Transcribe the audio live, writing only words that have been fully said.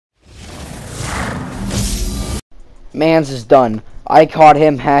Mans is done. I caught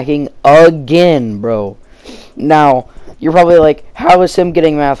him hacking again, bro. Now, you're probably like, how is him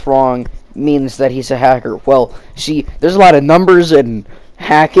getting math wrong means that he's a hacker? Well, see, there's a lot of numbers and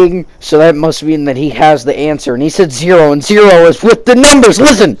hacking, so that must mean that he has the answer. And he said 0, and 0 is with the numbers.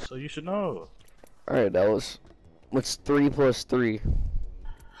 Listen! So you should know. Alright, that was... What's 3 plus 3?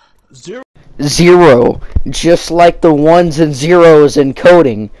 0. 0. Just like the ones and zeros in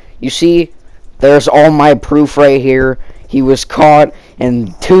coding. You see? There's all my proof right here. He was caught in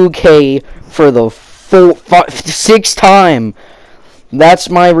 2K for the 6th time. That's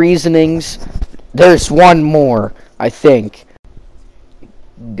my reasonings. There's one more, I think.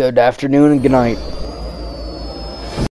 Good afternoon and good night.